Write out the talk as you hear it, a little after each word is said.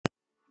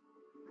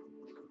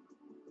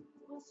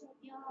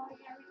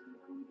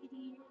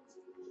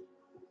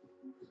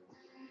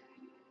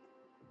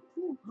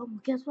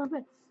Guess what?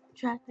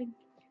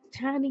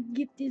 Trying to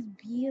get this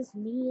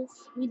business.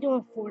 We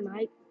doing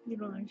Fortnite. You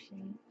know what I'm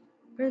saying?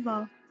 First of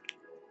all,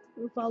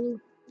 we follow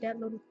that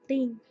little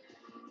thing.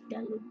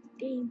 That little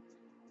thing.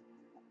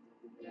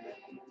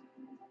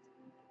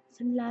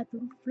 Slide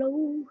through the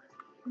flow.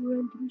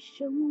 Run through the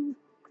show.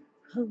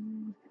 Oh,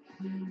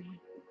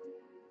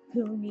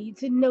 you don't need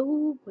to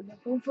know. Put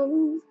up on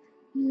phones.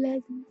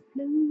 Slide through the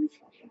flow.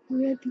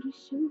 Run through the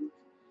show.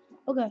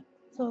 Okay,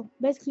 so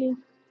basically,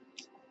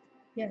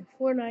 yeah,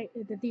 Fortnite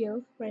is the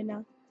deal right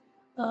now.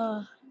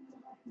 Uh,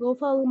 go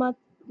follow my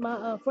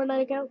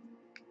Fortnite account.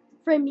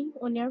 Friend me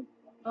on there.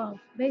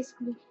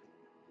 Basically,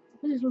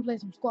 we just gonna play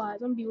some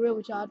squads. I'm gonna be real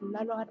with y'all. I do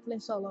not know how to play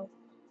solo.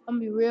 I'm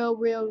gonna be real,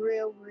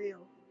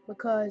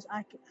 because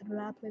I do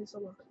not play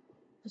solo.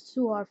 It's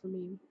too hard for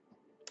me.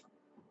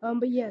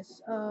 But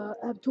yes, I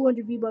have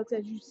 200 V-Bucks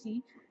as you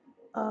see.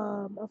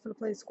 I'm gonna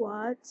play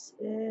squads,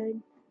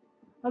 and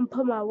I'm gonna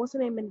put my what's the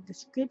name in the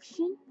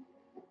description.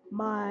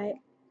 My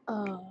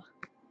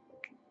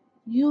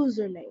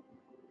username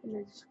in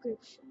the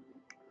description.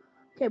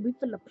 Okay, we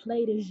finna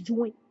play this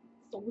joint,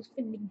 so it's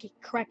finna get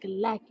crackin'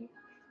 lacking.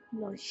 You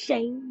know,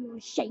 shame,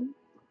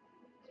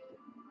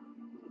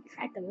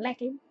 crackin'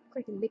 lacking,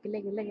 crackin'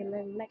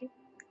 lacking.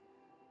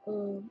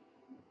 Um,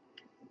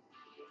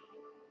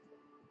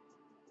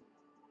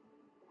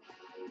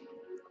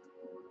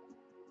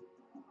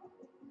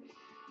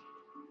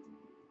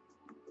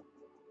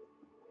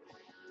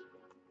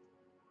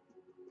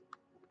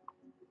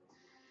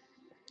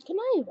 can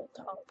I even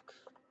talk?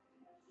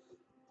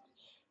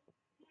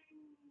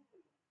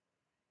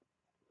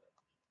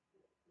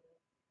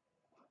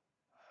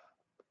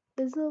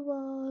 It's a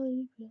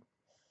vibe.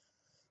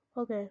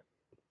 Okay,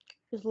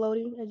 it's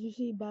loading as you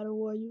see. Battle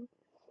Warrior,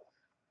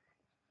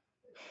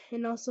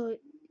 and also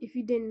if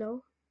you didn't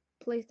know,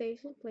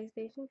 PlayStation. If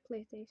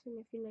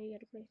you know you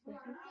got a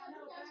PlayStation.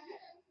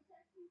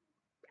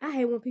 I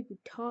hate when people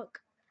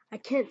talk. I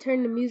can't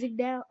turn the music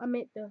down. I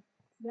meant the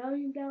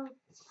volume down.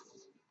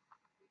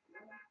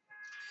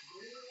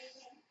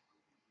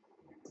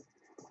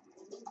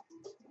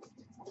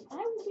 I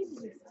hate when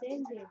people just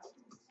stand there.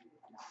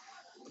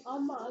 All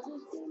my other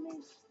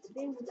teammates,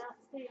 they were not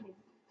standing.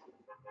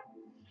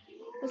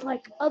 It's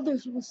like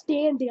others will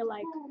stand there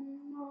like,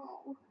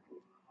 oh,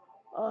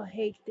 I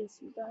hate this,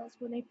 you guys.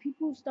 When they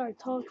people start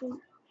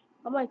talking,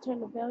 I might turn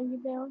the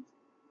volume down.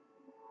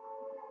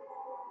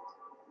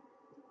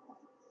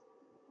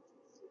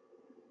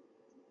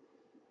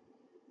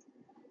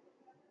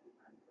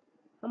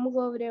 I'm gonna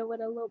go over there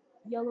with a little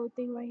yellow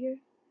thing right here.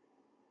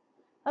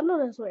 I know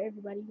that's where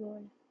everybody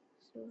going.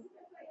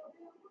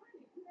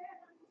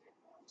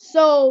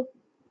 So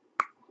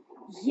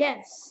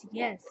yes.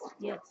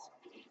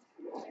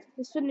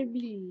 It's gonna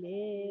be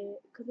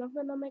lit. Cause I'm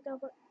gonna make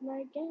up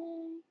my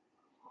game.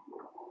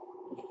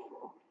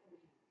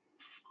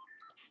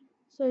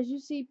 So as you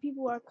see,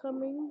 people are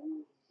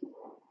coming.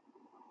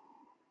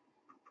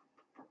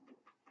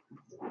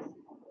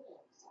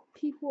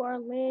 People are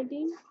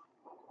landing.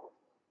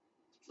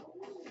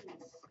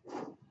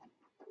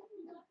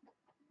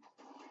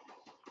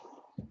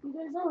 You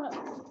guys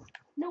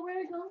know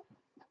where to go.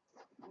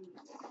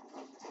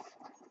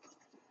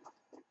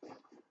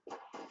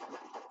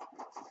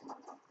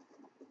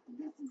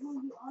 This is when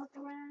you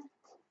authorize.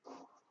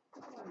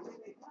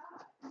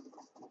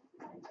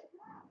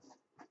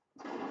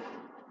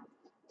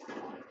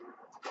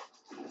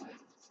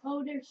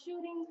 Oh, they're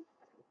shooting.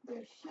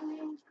 They're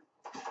shooting.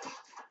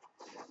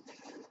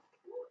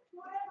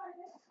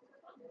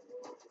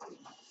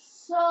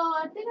 So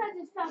I think I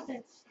just found the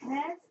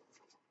chest.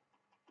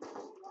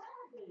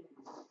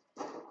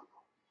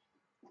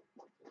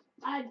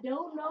 I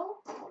don't know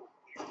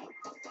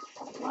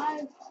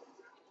why.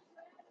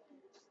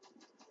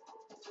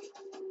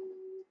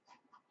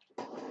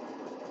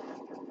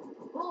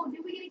 Oh,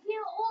 did we get a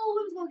kill? Oh,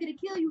 we was gonna get a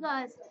kill, you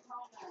guys.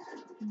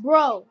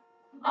 Bro,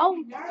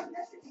 oh,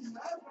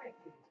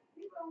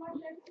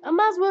 I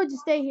might as well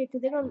just stay here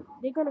because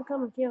they're gonna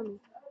come and kill me.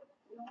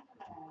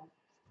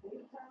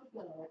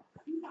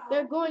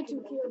 They're going to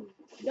kill me.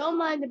 Don't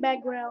mind the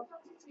background.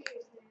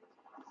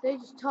 They're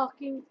just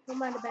talking. Don't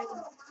mind the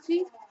background.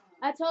 See,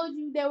 I told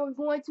you they were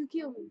going to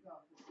kill me.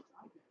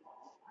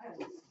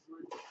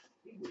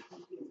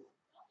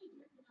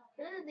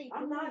 What are they doing?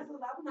 I'm not.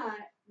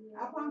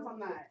 I promise I'm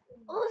not.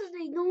 What are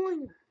they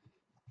doing?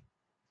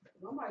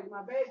 Somebody,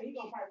 my baby, he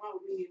gonna fight wrong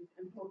with me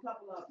and pull a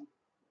couple of them.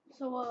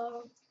 So,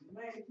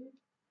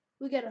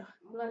 we gotta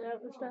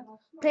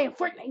playing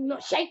Fortnite, you know,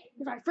 shake.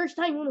 It's our first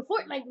time on the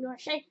Fortnite, you know,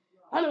 shake.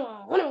 I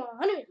know.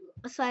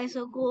 Besides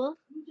so cool.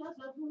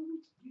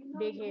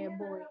 Big head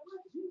boy.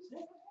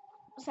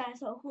 Besides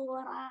so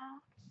cool.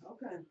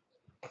 Okay.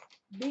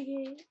 Big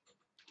head.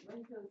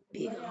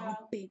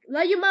 Big.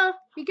 Love you, mom.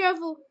 Be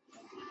careful.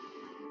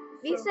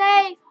 Be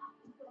safe.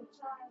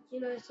 You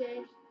know what I'm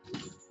saying?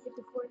 Get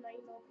the Fortnite,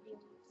 you know.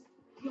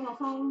 You on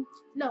phone?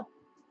 No.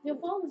 Your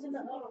phone is in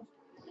the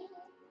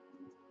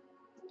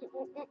So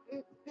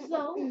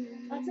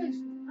I tell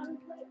you, I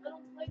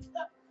don't play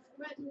stuff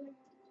regular.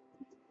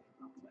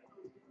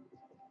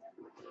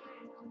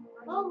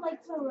 Oh, like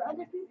so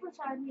other people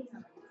try me.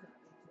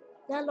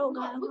 That little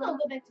guy. We're gonna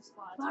go back to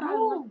squads.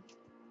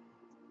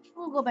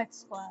 We'll go back to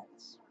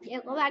squads.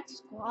 Yeah, go back to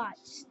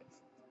squads.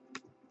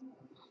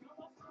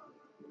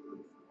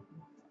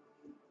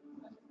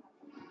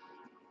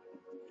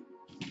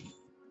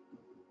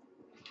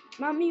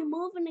 Mommy, you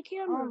moving the I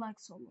camera. don't like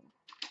solo.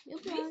 You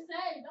He can.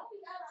 said, don't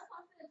be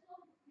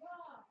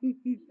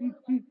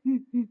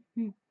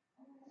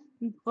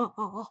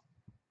out.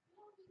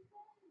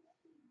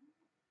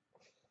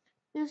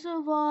 You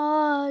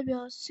survive,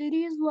 your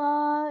city's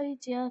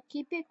light, yeah,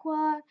 keep it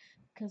quiet,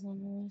 cause I'm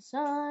the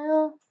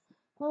Messiah,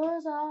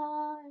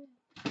 Messiah,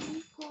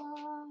 keep quiet.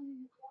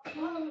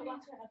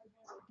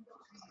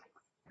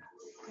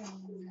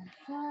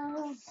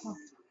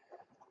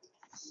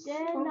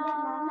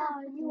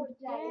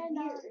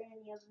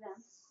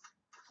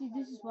 See,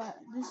 this is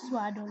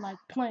why I don't like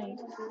playing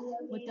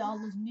with all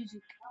this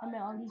music. I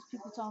mean, all these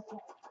people talking.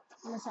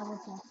 Unless I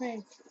went to my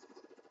friends,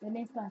 then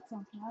they start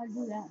talking. I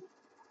do that.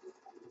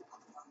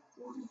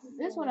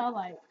 This is what I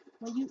like.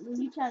 When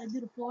you try to do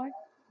the floor,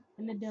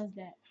 and it does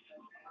that.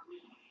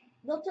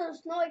 Go to the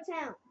snowy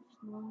town.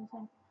 Snowy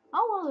town. I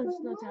want to go to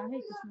snow town. I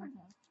hate the snow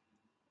town.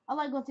 I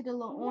like going to the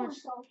little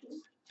orange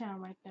town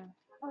right there.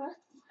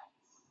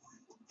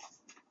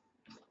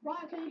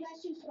 Brian, can you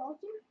guys see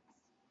salty?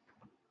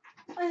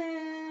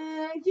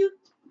 You.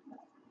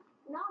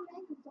 No,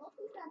 man,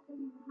 salty's at the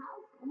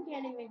house. You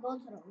can't even go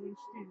to the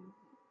orange town.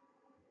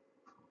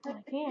 I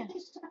can.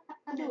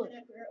 Do it.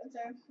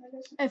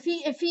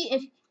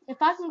 If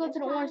I can go to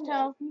the orange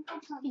town,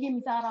 he give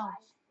me $5.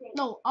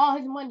 No, all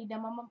his money that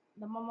my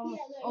mama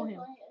owe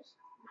him.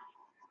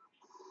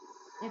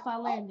 If I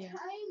land there.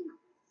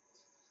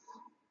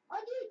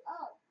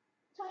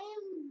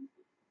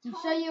 You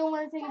sure you don't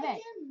want to take it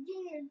back?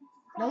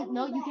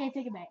 No, you can't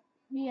take it back.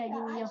 Yeah,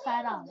 give me your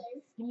 $5.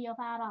 Give me your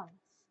 $5.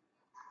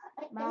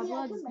 Might as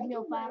well just give me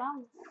your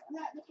 $5.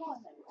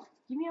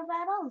 Give me your $5.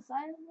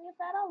 I give me your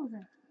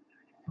 $5.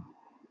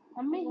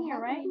 I'm in here,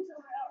 right?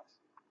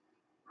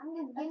 I'm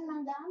just getting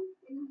my done.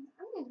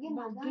 I'm just getting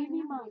my done. Give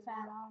me my $5.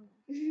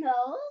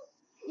 No.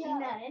 You're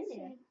not in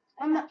there.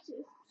 I'm not.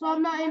 So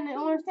I'm not in the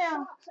orange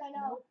town.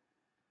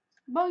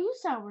 Bro, you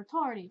sound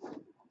retarded.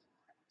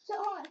 So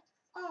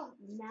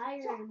now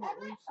you're in the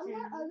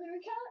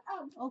orange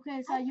town. Okay,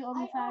 so you owe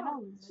me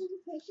 $5. See the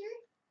picture?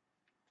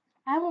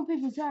 I want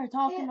people to start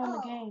talking on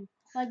the game.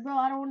 Like, bro,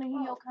 I don't want to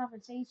hear your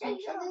conversation.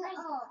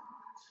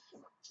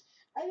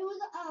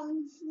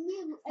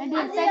 And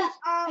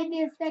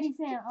then steady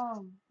saying,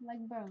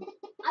 like, bro.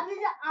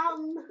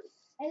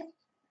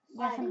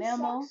 Got some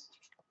ammo.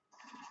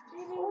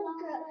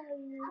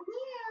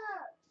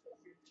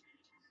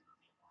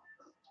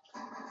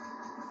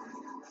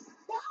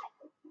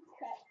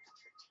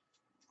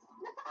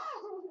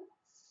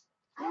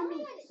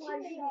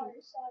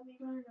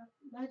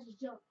 I just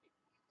jumped.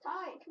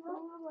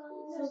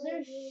 So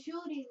they're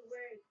shooting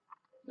where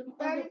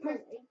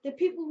the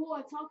people who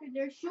are talking,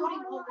 they're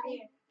shooting over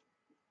there.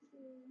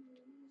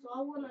 So I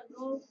want to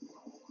go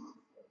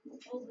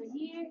over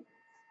here,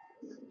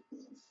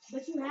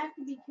 but you have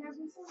to be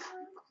careful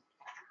sometimes.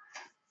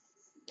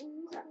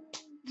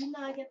 You know,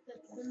 I get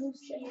the new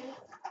skin.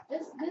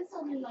 This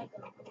only like a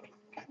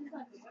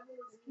regular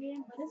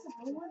skin, but it's a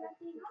new one, I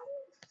think.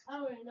 I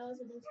don't really know,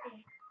 it's a new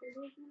skin.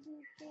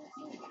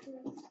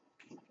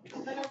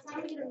 By the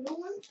time we get a new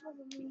one, it's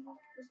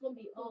gonna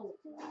be old.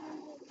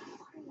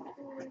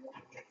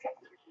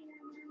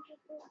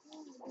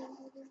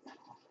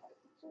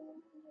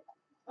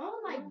 I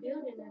don't like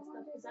building that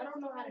stuff because I don't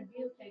know how to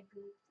build that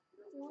good.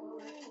 So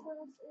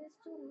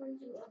I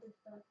do other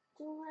stuff.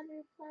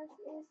 200 plus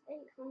is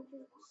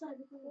 800. 400,000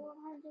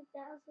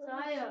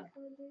 Saya.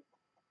 600.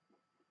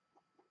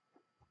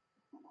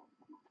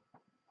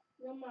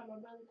 Don't mind my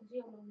brother because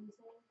you don't know what he's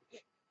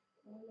saying.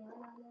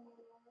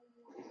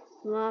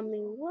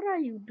 Mommy, what are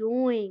you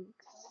doing?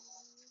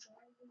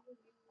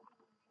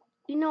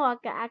 You know I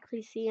can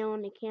actually see you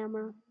on the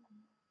camera.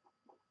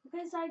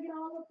 Okay, so I get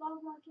all up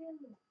off my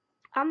camera.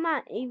 I'm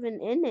not even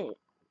in it.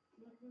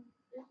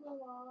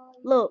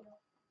 Mm-hmm. Look.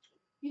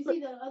 You see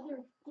the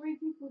other 3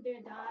 people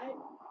that died?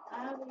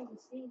 I haven't even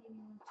seen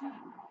anyone too.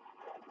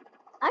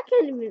 I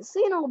can't even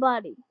see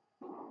nobody.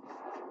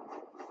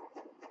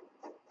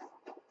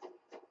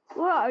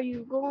 Where are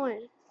you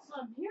going? So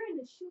I'm hearing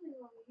the shooting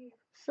over here.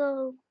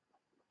 So.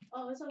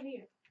 Oh, it's over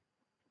here.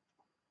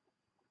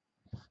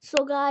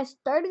 So guys,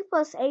 30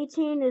 plus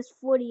 18 is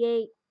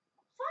 48.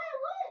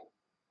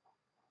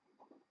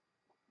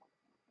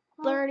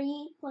 What?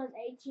 30 plus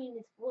 18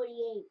 is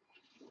 48.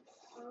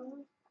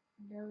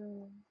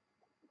 No.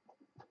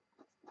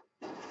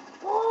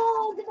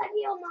 Oh, get that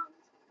heel, Mom.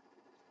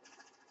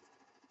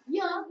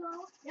 Yeah,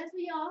 that's for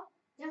y'all.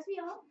 That's for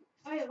y'all.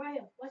 Right here, right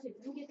here. Watch it.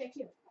 Let me get that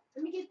kill.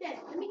 Let me get that.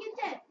 Let me get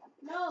that.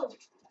 No.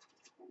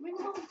 Bring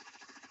him over.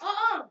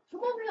 Come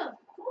over here.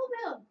 Come over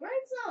here.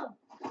 Bring some.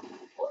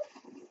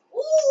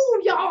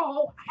 Ooh,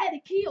 y'all. I had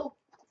a kill.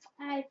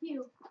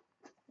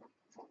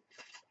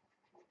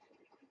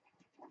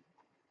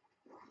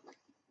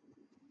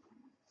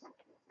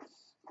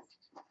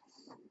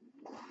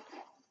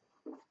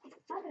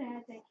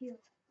 kill.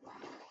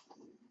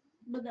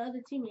 But the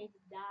other teammates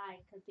die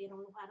because they don't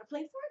know how to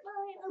play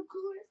Fortnite, of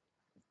course.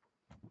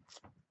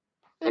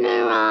 And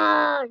then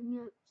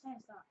run!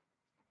 Stop.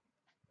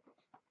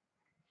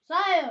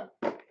 Saya!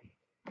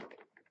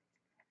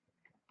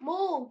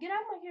 Move! Get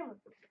out of my camera.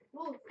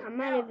 Move. I'm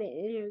not even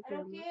in your I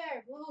don't camera.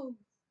 care. Move.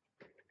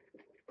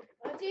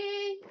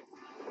 Auntie!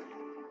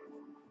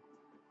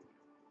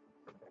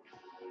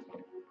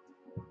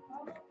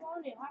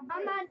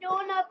 I'm not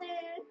doing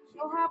nothing.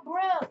 Show her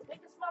breath.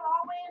 Make it smell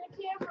all the way in the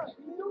camera.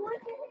 No, I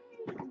can't.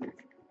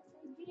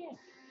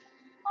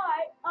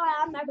 Alright,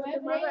 I'm not gonna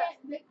do my breath.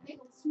 They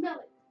gonna smell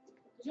it.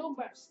 Your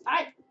breath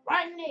stink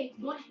right in there,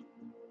 boy.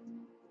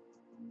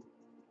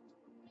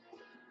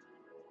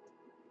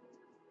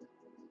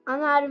 I'm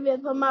not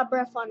even putting my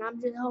breath on.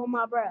 I'm just holding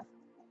my breath.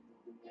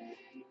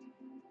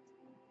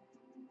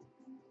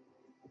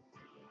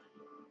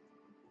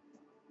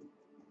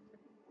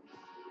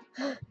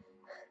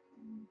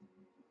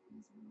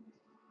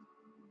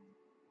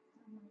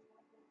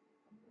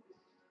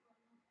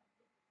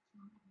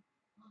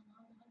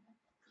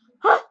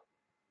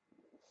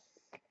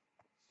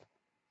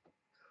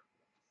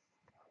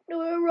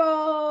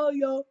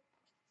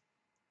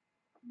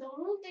 The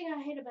only thing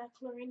I hate about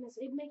chlorine is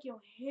it make your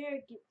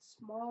hair get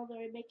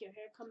smaller, it make your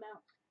hair come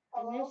out.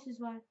 And this is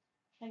why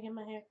I get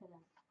my hair cut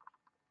out.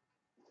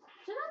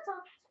 Should I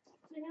talk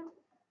to him?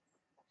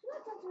 Should I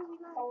talk to him?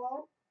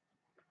 Hello?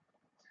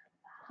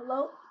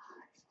 Hello?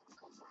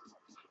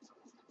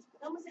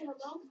 I'm gonna say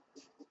hello.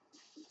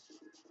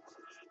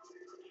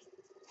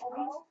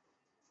 Hello?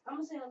 I'm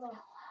gonna say hello.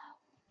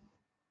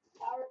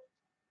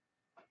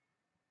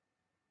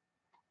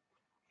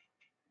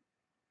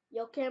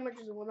 Your camera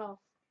just went off.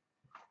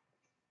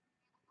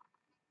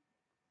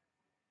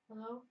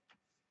 Hello?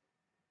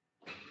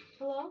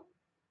 Hello?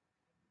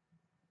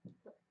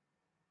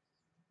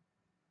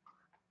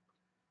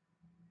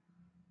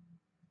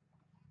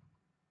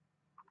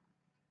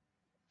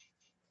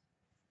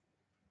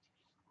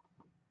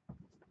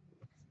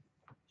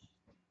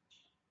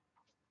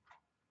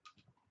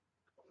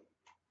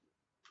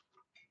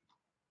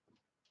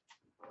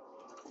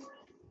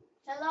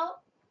 Hello?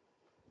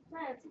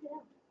 Simon, take it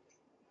out.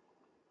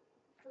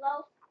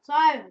 Hello?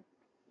 Simon!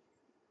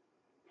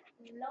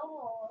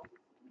 Hello?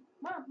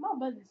 My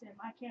brother said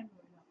my camera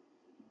went off.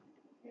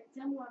 Hey,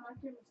 tell me why my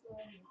camera's still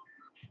on here.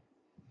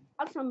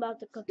 I'm talking about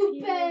the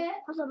computer. Stupid!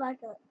 I'm talking about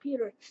the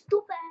computer.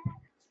 Stupid!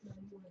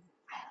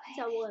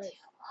 So what?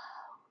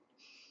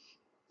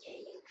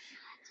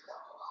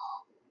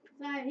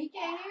 Simon, he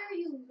can't hear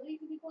you, so you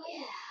can be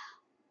quiet.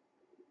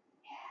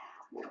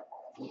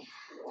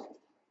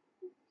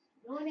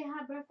 You only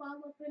have breath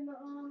all up in the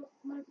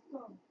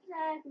microphone.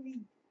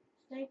 Exactly.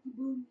 Thank you,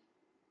 boo.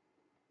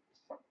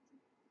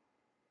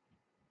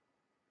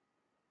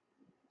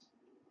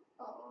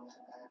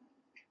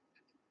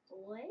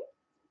 What?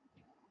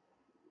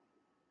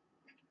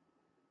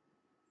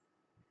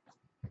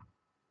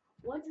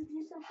 What did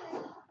you say?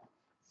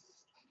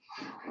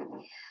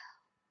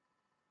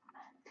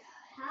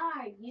 How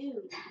are you?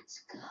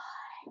 That's good.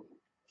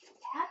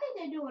 I think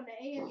they're doing the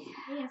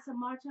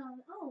ASMR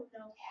challenge. I don't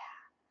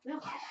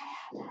know.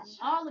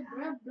 All the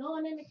breath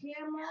blowing in the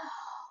camera.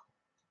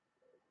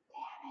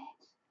 Damn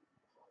it.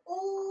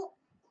 Oh!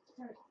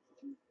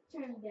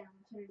 Turn it down.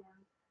 It'll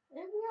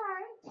be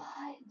alright.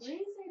 What? Breathe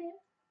it in.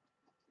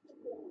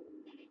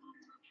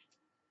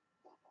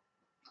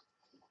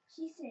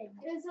 She said,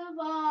 It's a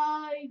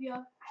vibe,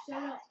 yeah.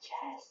 Shut up.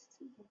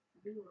 chest.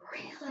 Really?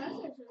 So I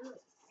said shut up.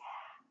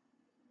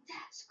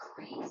 That's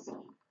crazy.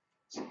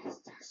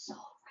 Chests are so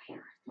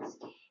rare in this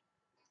game.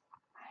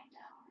 I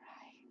know,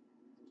 right?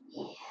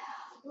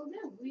 Yeah. Oh,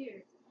 they're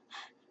weird.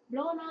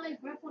 Blowing all their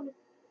breath on the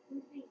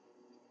thing.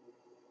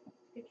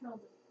 Control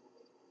them.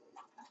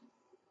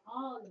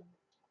 All of them.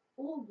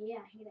 Oh, yeah,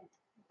 I hear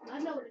that. I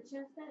know where the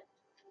chest at.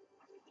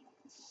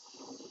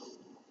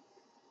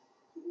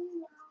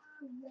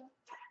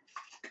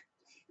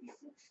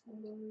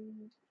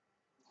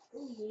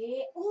 Oh,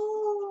 yeah.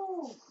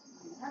 Oh!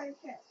 Hard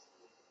chest.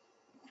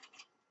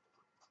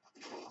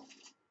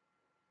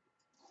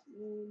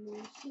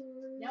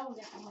 That one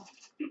got the most.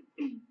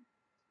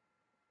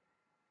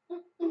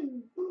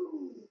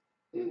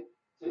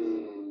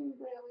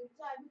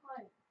 Wait, be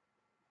quiet.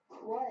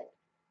 What?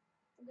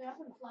 Okay, I'm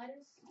gonna fly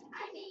this. I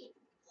mean,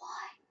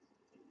 what?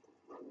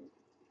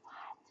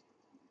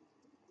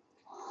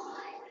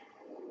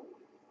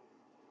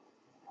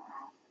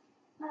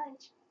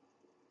 Punch.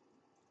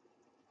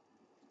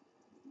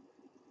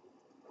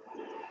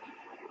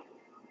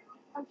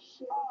 Oh,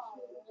 shit. Oh,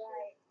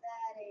 right.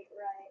 That ain't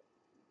right.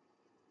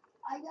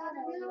 I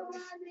gotta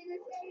realize me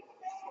this ain't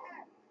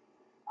fair.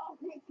 Oh,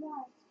 thank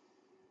God.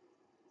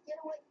 Get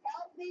away.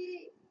 Help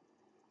me.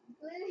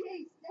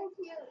 Please. Thank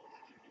you.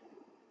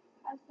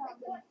 I'm sorry.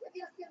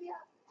 Give me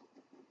up.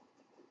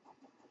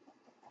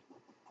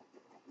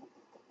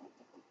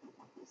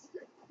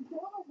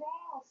 Build a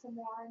wall,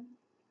 someone.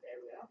 There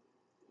we go.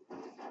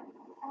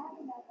 I have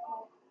enough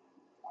hope.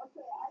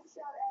 Okay, I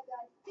shot that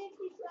guy 50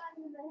 times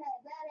in the head.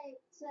 That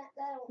ain't. That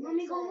don't Let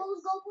me make go sense.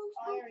 boost.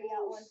 I already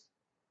got one.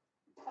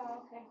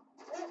 Oh, okay.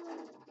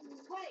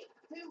 Wait,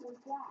 who was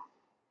that?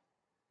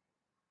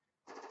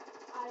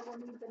 I will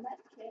need the med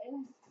kit.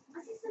 I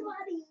see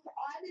somebody.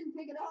 I didn't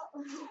pick it up.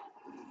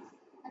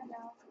 I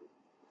know.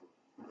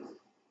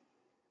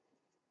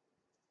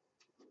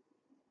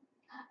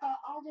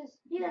 I'll just.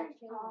 Yeah. Med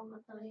kit Oh, on I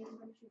the thought he thing. was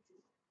gonna shoot you.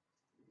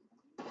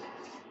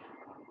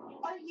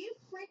 Are you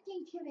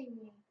freaking kidding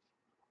me?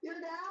 You're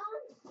down?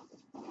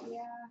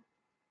 Yeah.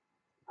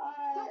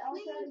 Alright, I'll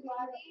try to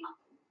get you.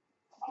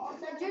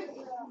 The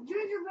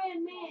gingerbread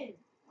man.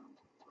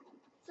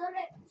 So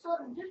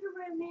the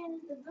gingerbread man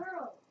is the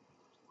girl.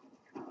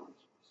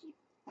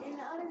 And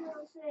the other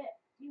girl said,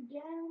 "You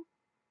down?"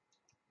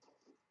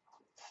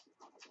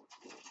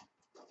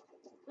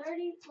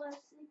 30 plus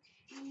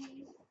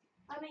 60.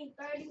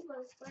 30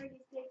 plus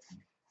 36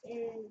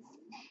 is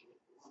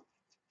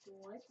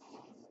what?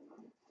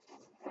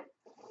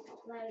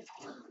 Like,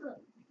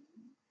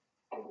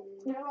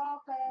 You're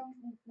welcome.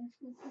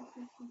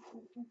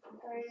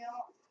 Hurry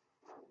up.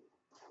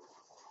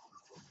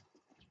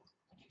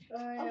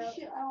 Oh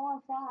shit, I don't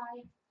want to fly.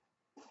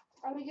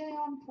 Are we getting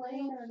on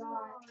plane or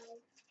not?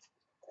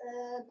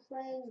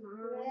 plane.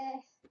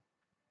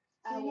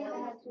 I want to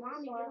head to the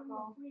Mommy, get on the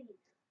circle. plane.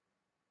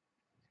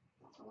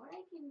 Why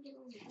I can't get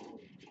on the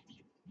plane?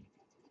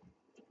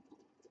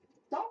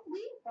 Don't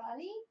leave,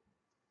 buddy.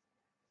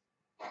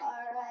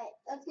 Alright,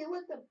 let's get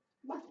with the.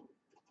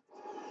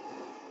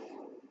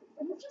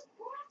 Just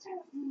watch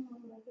it. Oh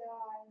my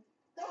god.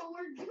 Oh,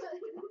 we're good.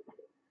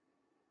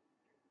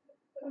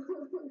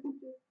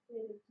 Just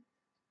kidding.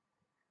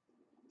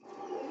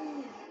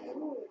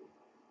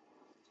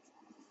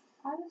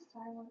 How does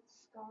silence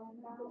Scar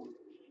now?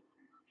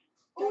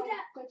 Oh,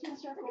 that Go to the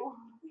circle.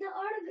 the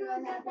other girl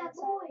got that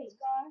boy,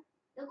 Scar?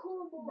 the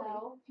cool boy.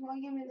 No. If you want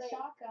to give me the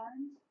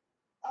shotgun,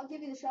 I'll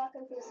give you the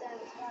shotgun for the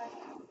silent Scar.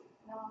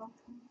 No,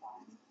 I'm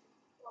fine.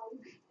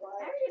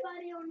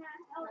 Everybody on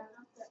that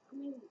helicopter.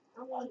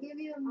 I'll give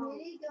you a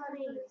minigun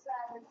for the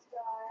silent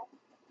Scar.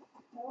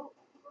 Nope.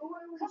 Who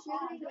are we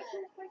shooting at? Go to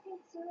the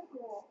freaking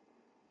circle.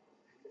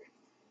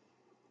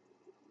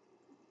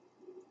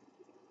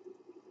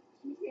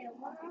 She said,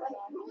 "What?" Wait,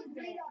 who was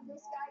green on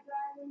this guy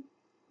driving?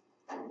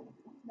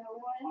 No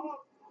one.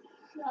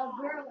 A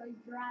girl is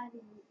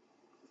driving.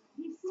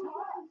 He's so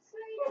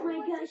Oh my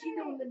gosh, she's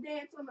doing the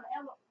dance on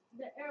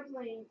the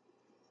airplane.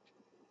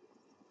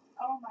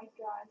 Oh my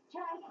god.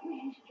 Chad,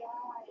 please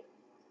drive.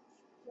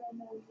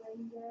 Red-Nosed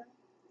Ranger.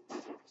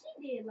 She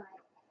did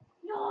like,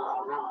 no.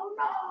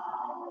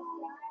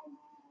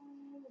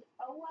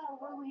 Oh well,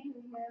 we're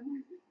leaving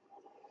him.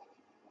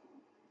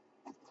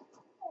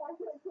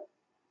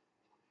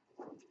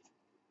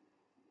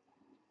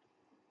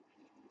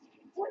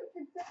 Wait,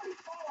 did somebody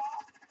fall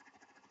off?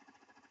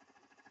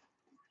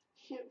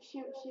 Shoot.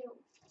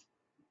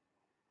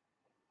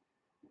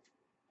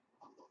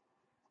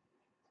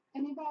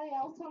 Anybody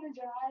else want to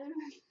drive?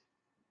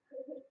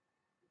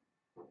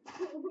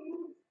 Did we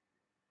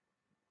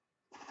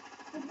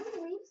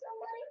leave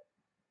somebody?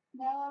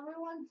 No,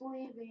 everyone's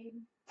leaving.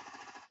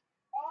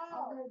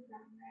 Oh, there's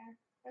down there.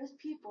 There's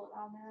people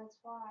down there, that's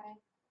why.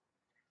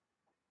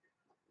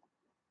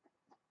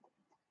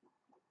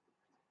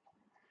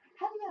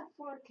 How do you have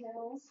 4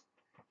 kills?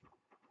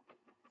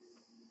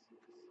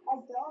 I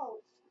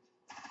don't.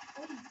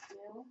 Please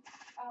do.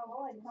 Oh,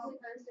 wrong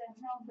person.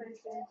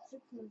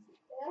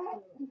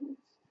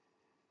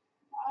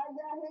 I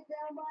got hit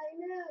down by a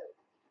nuke.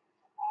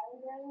 I was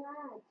very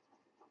mad.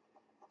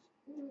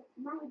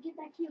 Mama, get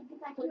that kill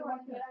right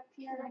there.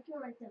 Get that kill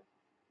right there.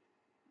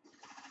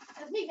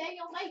 That's me, baby,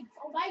 on base.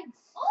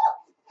 Oh!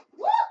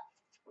 What?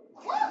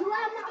 You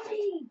have my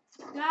meat.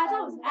 Guys,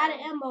 I was out of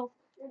ammo.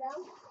 You're down?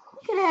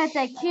 You could have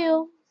had that kill.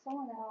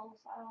 Someone else,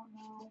 I don't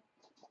know.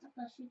 I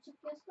thought she took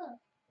your stuff.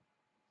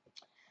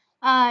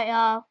 Alright,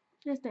 y'all.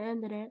 That's the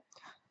end of that.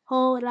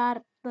 Whole lot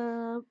of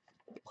stuff.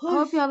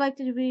 Hope y'all liked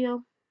the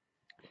video.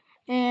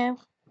 And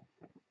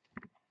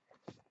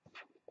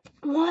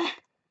 1,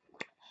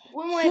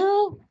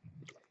 2,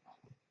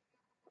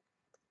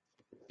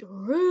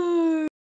 3.